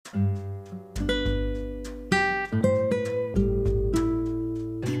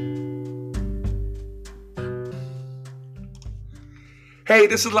Hey,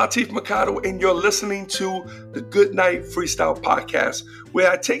 this is Latif Mercado, and you're listening to the Good Night Freestyle Podcast,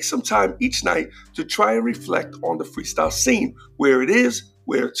 where I take some time each night to try and reflect on the freestyle scene, where it is,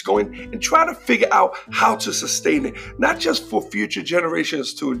 where it's going, and try to figure out how to sustain it, not just for future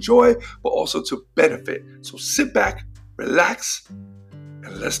generations to enjoy, but also to benefit. So sit back, relax,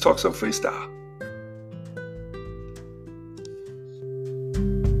 and let's talk some freestyle.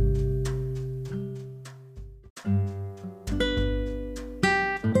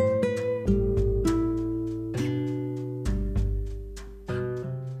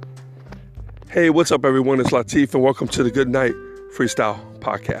 Hey, what's up, everyone? It's Latif, and welcome to the Good Night Freestyle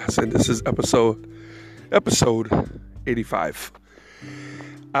Podcast. And this is episode 85.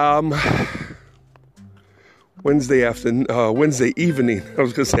 Wednesday evening. I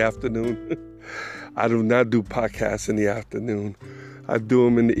was gonna say afternoon. I do not do podcasts in the afternoon. I do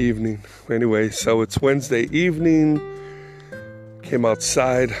them in the evening. Anyway, so it's Wednesday evening. Came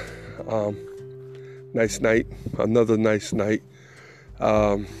outside. Nice night. Another nice night.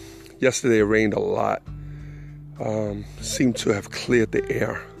 Yesterday it rained a lot. Seemed to have cleared the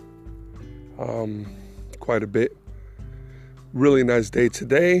air quite a bit. Really nice day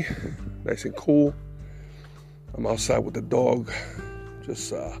today. Nice and cool. I'm outside with the dog.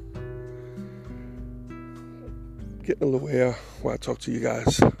 Just getting a little air while I talk to you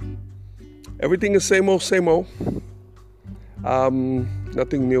guys. Everything is same old, same old.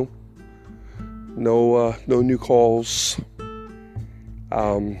 Nothing new. No new calls.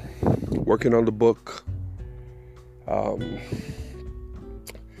 Working on the book.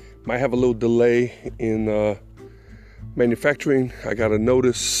 Might have a little delay in manufacturing. I got a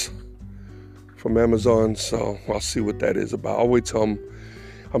notice from Amazon, so I'll see what that is about. I'll wait till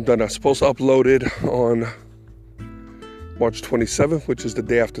I'm done. I'm supposed to upload it on March 27th, which is the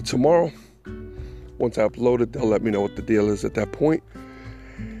day after tomorrow. Once I upload it, they'll let me know what the deal is at that point.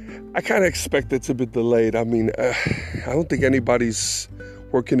 I kind of expect it to be delayed. I mean, I don't think anybody's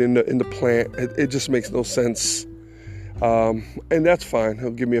working in the plant. It just makes no sense. And that's fine.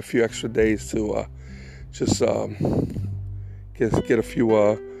 He'll give me a few extra days to just get a few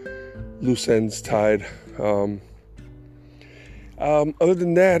loose ends tied. Other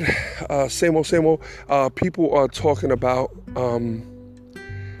than that, same old. People are talking about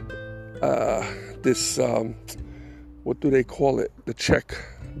this, what do they call it? The check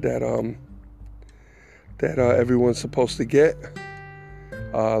that everyone's supposed to get.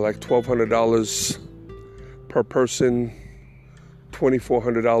 Like $1,200 per person,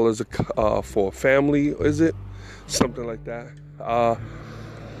 $2,400 for a family, is it? Something like that. I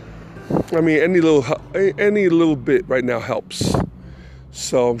mean, any little bit right now helps.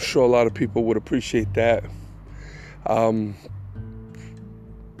 So I'm sure a lot of people would appreciate that. I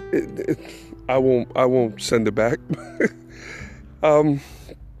won't send it back.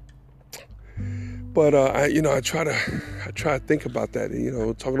 But I try to think about that.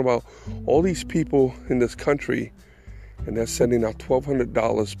 Talking about all these people in this country, and they're sending out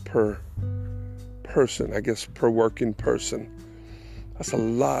 $1,200 per person, I guess per working person. That's a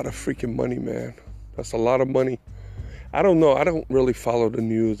lot of freaking money, man. That's a lot of money. I don't know. I don't really follow the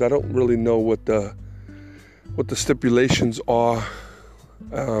news. I don't really know what the stipulations are.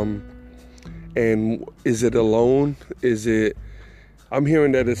 And is it a loan? I'm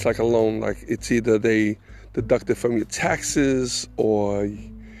hearing that it's like a loan, like it's either they deduct it from your taxes or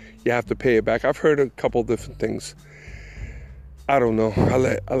you have to pay it back. I've heard a couple different things. I don't know. I'll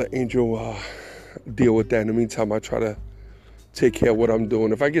let Angel deal with that. In the meantime, I try to take care of what I'm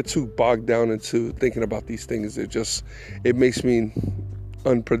doing. If I get too bogged down into thinking about these things, it makes me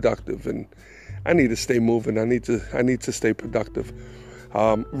unproductive, and I need to stay moving. I need to stay productive.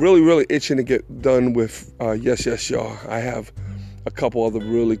 Really, really itching to get done with Yes, Y'all. I have a couple other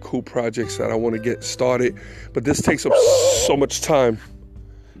really cool projects that I want to get started, but this takes up so much time.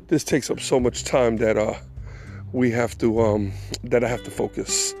 This takes up so much time that I have to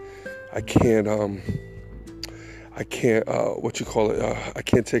focus. I can't I can't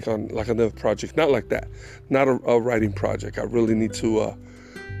take on like another project, not like that, not a writing project. I really need to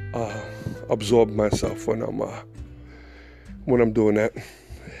absorb myself when I'm doing that.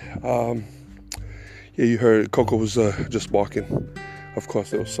 Yeah, you heard Coco was just barking. Of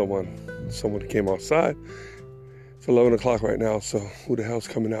course, there was someone who came outside. It's 11 o'clock right now, so who the hell's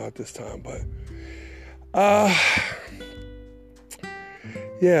coming out at this time? But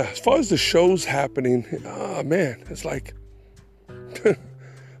yeah, as far as the shows happening, man, it's like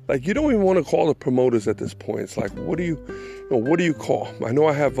like you don't even want to call the promoters at this point. It's like, what do you call? I know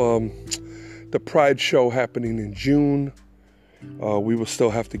I have the Pride show happening in June. We will still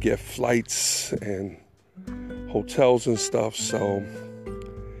have to get flights and hotels and stuff, so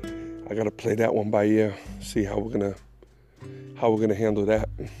I got to play that one by ear, see how we're gonna handle that.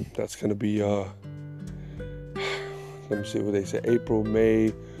 That's gonna be let me see what they say, April,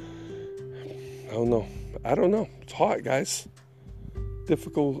 May. I don't know. It's hard, guys.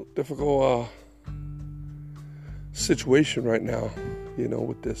 Difficult situation right now,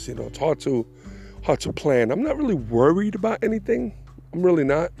 with this. It's hard to plan. I'm not really worried about anything. I'm really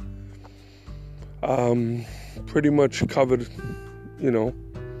not. Pretty much covered,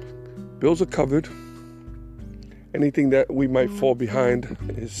 bills are covered. Anything that we might fall behind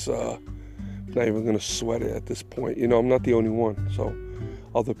is not even going to sweat it at this point. I'm not the only one, so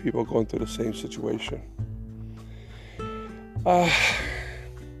other people are going through the same situation.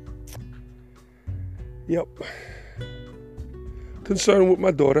 Yep. Concerned with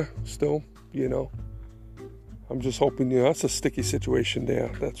my daughter still, I'm just hoping, that's a sticky situation there.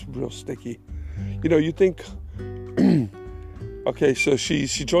 That's real sticky. You think, okay, so she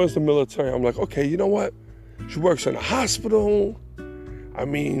joins the military. I'm like, okay, you know what? She works in a hospital. I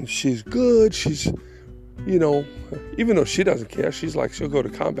mean, she's good. She's, even though she doesn't care, she's like, she'll go to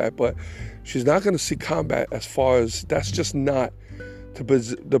combat, but she's not going to see combat as far as, that's just not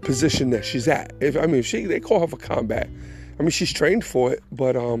the position that she's at. They call her for combat. She's trained for it,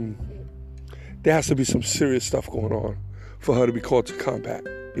 but there has to be some serious stuff going on for her to be called to combat,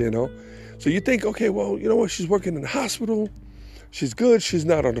 So you think, okay, well, you know what? She's working in the hospital. She's good. She's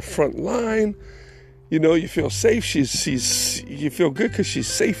not on the front line. You feel safe. You feel good because she's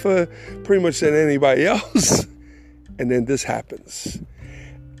safer pretty much than anybody else. And then this happens.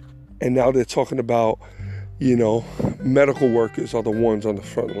 And now they're talking about, medical workers are the ones on the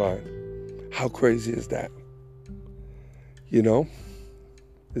front line. How crazy is that?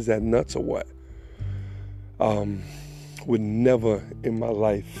 Is that nuts or what? Would never in my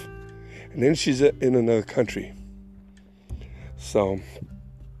life. And then she's in another country. So,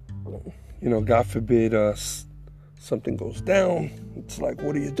 God forbid something goes down. It's like,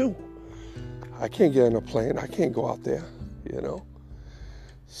 what do you do? I can't get on a plane. I can't go out there,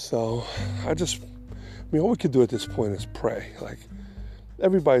 So all we could do at this point is pray. Like,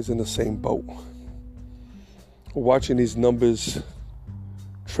 everybody's in the same boat. We're watching these numbers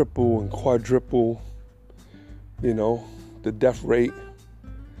triple and quadruple, the death rate.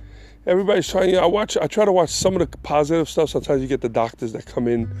 Everybody's trying, I try to watch some of the positive stuff. Sometimes you get the doctors that come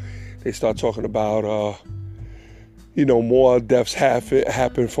in, they start talking about, more deaths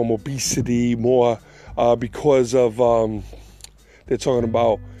happen from obesity, more because of, they're talking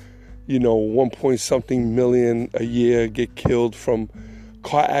about, 1 million a year get killed from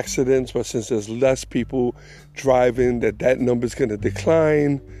car accidents, but since there's less people driving, that number's going to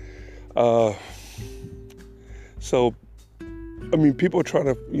decline. So, people are trying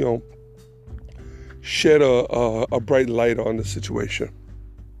to, shed a bright light on the situation.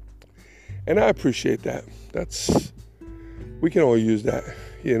 And I appreciate that. We can all use that,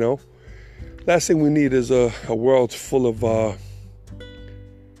 Last thing we need is a world full of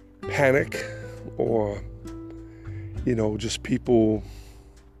panic or, just people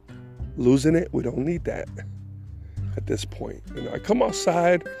losing it. We don't need that at this point. I come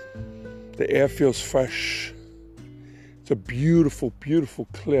outside, the air feels fresh. It's a beautiful, beautiful,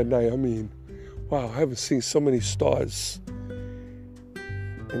 clear night. Wow, I haven't seen so many stars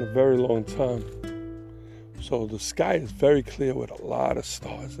in a very long time. So the sky is very clear with a lot of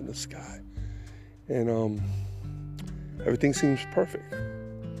stars in the sky. And everything seems perfect.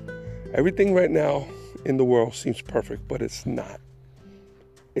 Everything right now in the world seems perfect, but it's not.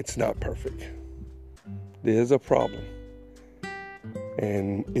 It's not perfect. There's a problem.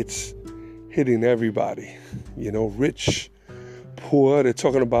 And it's hitting everybody. Rich, poor. They're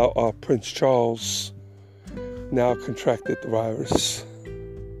talking about Prince Charles now contracted the virus.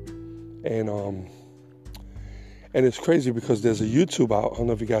 And it's crazy because there's a YouTube out. I don't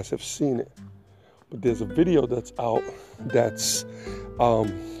know if you guys have seen it. But there's a video that's out that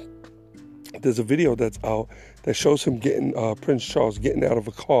shows him Prince Charles getting out of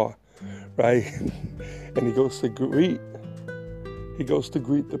a car, right? And he goes to greet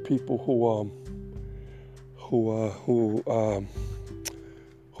the people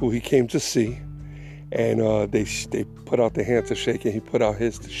who he came to see, and they put out their hand to shake it. He put out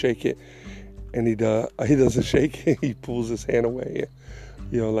his to shake it, and he doesn't shake it. He pulls his hand away,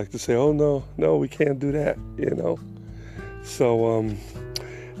 like to say, "Oh no, we can't do that," So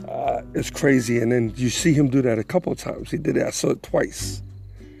it's crazy, and then you see him do that a couple of times. He did that, I saw it twice,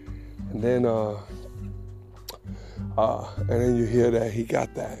 and then you hear that he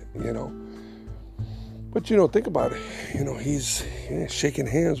got that, But think about it. He's shaking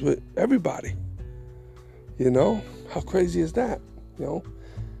hands with everybody. How crazy is that?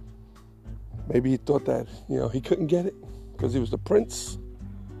 Maybe he thought that, he couldn't get it because he was the prince,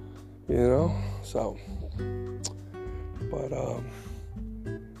 so. But,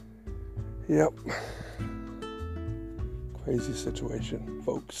 yep. Crazy situation,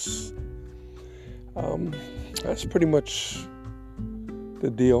 folks. That's pretty much the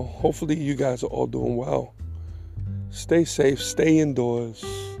deal. Hopefully you guys are all doing well. Stay safe, stay indoors.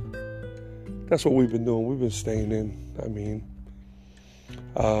 That's what we've been doing. We've been staying in.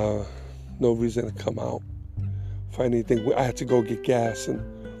 No reason to come out for anything. I had to go get gas and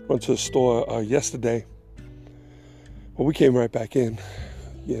run to the store yesterday. But we came right back in,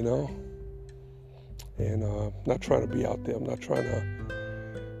 And not trying to be out there. I'm not trying to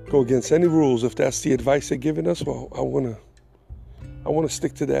go against any rules. If that's the advice they're giving us, well, I want to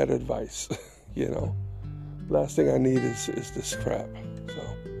stick to that advice, Last thing I need is this crap.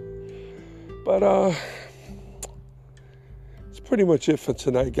 So, but it's pretty much it for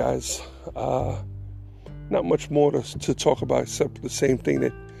tonight, guys. Not much more to talk about except the same thing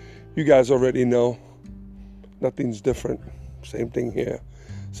that you guys already know. Nothing's different. Same thing here.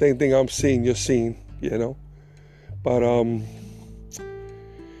 Same thing I'm seeing, you're seeing, But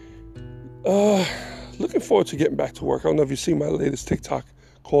looking forward to getting back to work. I don't know if you've seen my latest TikTok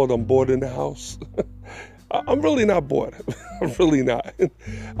called I'm Bored in the House. I'm really not bored. I'm really not.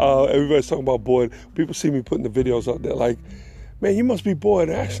 Everybody's talking about bored. People see me putting the videos out there like, man, you must be bored.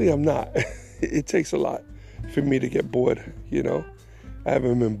 Actually, I'm not. It takes a lot for me to get bored, I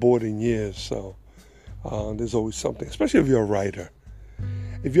haven't been bored in years, so there's always something, especially if you're a writer.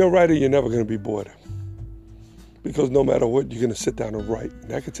 If you're a writer, you're never going to be bored. Because no matter what, you're going to sit down and write. And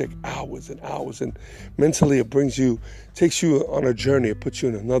that could take hours and hours. And mentally, it takes you on a journey. It puts you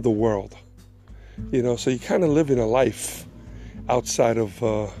in another world. So you kind of live in a life outside of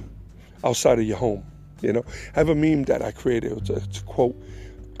your home. I have a meme that I created. It's a quote.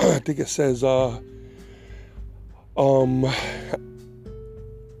 I think it says, I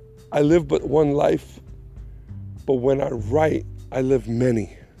live but one life, but when I write, I live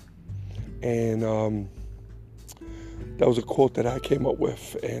many. And that was a quote that I came up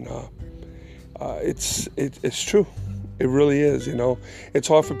with, and it's true. It really is, It's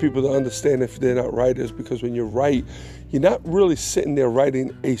hard for people to understand if they're not writers, because when you write, you're not really sitting there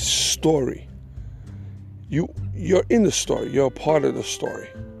writing a story. You're in the story. You're a part of the story.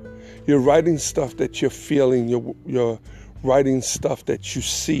 You're writing stuff that you're feeling. You're writing stuff that you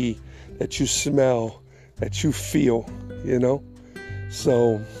see, that you smell, that you feel,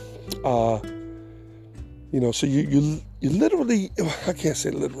 So, so you literally, I can't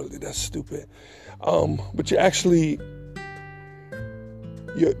say literally, that's stupid. But you actually,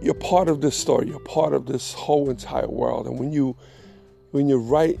 you're part of this story. You're part of this whole entire world. And when you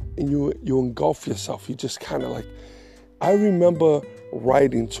write and you engulf yourself, you just kind of like, I remember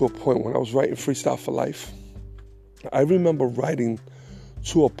writing to a point when I was writing Freestyle for Life. I remember writing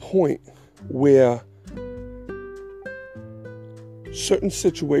to a point where certain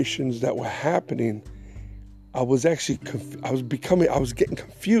situations that were happening, I was getting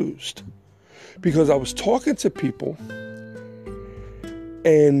confused, because I was talking to people,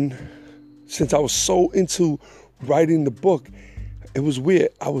 and since I was so into writing the book, it was weird.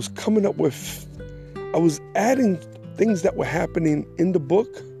 I was adding things that were happening in the book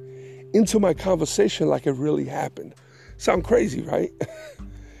into my conversation like it really happened. Sound crazy, right?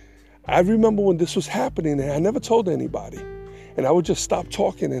 I remember when this was happening, and I never told anybody. And I would just stop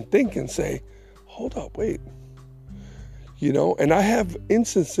talking and think and say, hold up, wait. And I have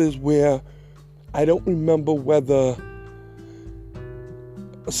instances where I don't remember whether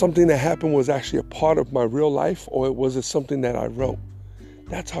something that happened was actually a part of my real life, or was it something that I wrote.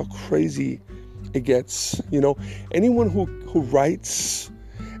 That's how crazy it gets. Anyone who writes,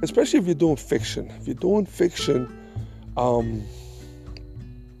 especially if you're doing fiction. If you're doing fiction,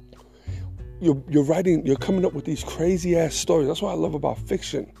 you're writing, you're coming up with these crazy ass stories. That's what I love about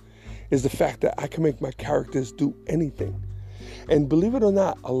fiction, is the fact that I can make my characters do anything. And believe it or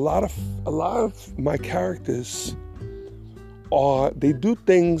not, a lot of my characters they do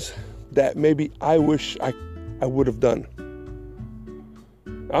things that maybe I wish I would have done.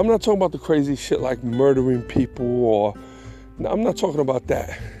 I'm not talking about the crazy shit like murdering people, I'm not talking about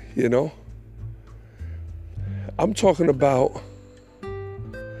that, I'm talking about,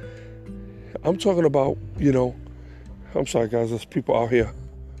 I'm sorry guys, there's people out here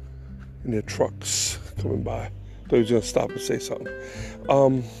in their trucks coming by. Thought he was going to stop and say something.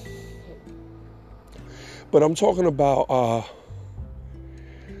 But I'm talking about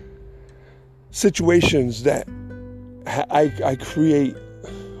situations that I create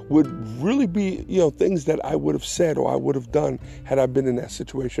would really be, things that I would have said or I would have done had I been in that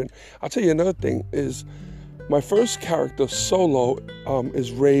situation. I'll tell you another thing is my first character, Solo,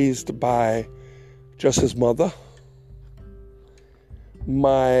 is raised by just his mother.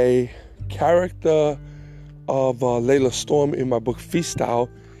 My character of Layla Storm in my book Freestyle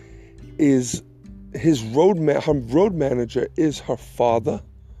is her road manager is her father.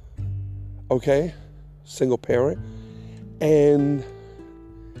 Okay, single parent. And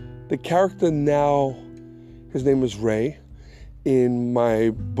the character now, his name is Ray, in my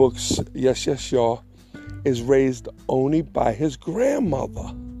books, Yes, Yes, Y'all, is raised only by his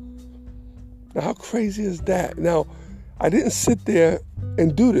grandmother. Now, how crazy is that? Now, I didn't sit there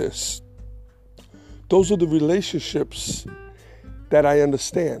and do this. Those are the relationships that I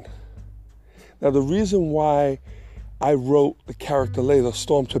understand. Now, the reason why I wrote the character Layla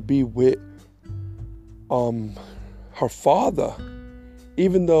Storm to be with her father,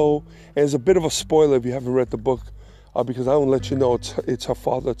 even though, and it's a bit of a spoiler if you haven't read the book, because I won't let you know it's her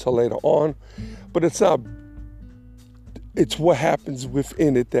father till later on, but it's not. It's what happens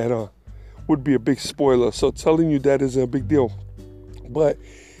within it that would be a big spoiler. So telling you that isn't a big deal. But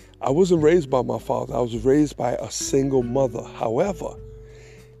I wasn't raised by my father. I was raised by a single mother. However,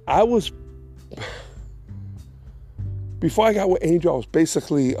 before I got with Angel, I was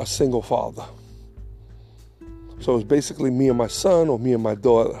basically a single father. So it was basically me and my son or me and my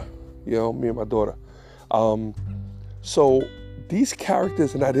daughter. Me and my daughter. So these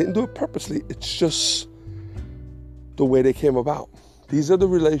characters, and I didn't do it purposely, it's just the way they came about. These are the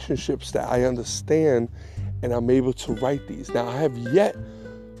relationships that I understand, and I'm able to write these. Now, I have yet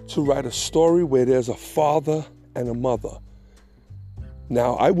to write a story where there's a father and a mother.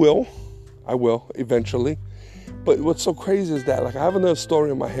 Now, I will eventually. But what's so crazy is that, I have another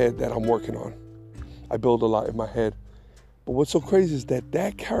story in my head that I'm working on. I build a lot in my head. But what's so crazy is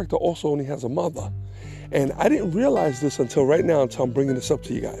that character also only has a mother. And I didn't realize this until right now, until I'm bringing this up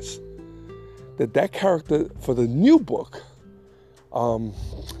to you guys. That character for the new book,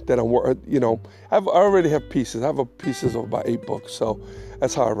 that I'm working, I already have pieces. I have pieces of about 8 books, so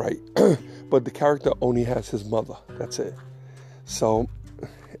that's how I write. But the character only has his mother. That's it. So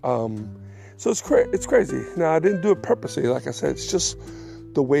it's crazy. Now, I didn't do it purposely. Like I said, it's just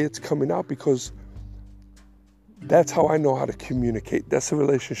the way it's coming out, because that's how I know how to communicate. That's a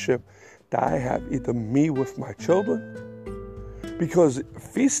relationship that I have, either me with my children, because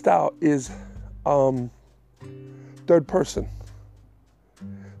Freestyle is third person.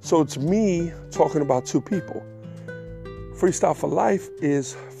 So it's me talking about 2 people. Freestyle for Life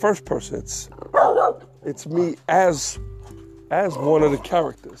is first person. It's me as one of the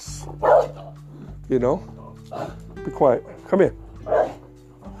characters. Be quiet. Come here.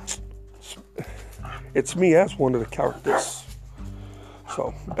 It's me as one of the characters.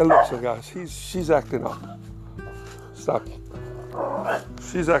 So, and look, so guys, she's acting up. Stop.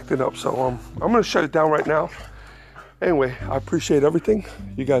 She's acting up, so I'm gonna shut it down right now. Anyway, I appreciate everything.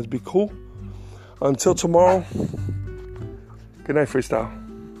 You guys be cool. Until tomorrow, good night, Freestyle.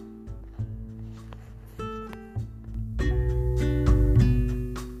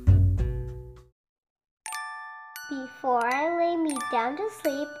 Before I lay me down to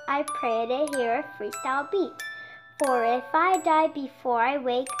sleep, I pray to hear a freestyle beat. For if I die before I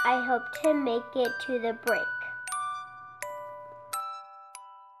wake, I hope to make it to the break.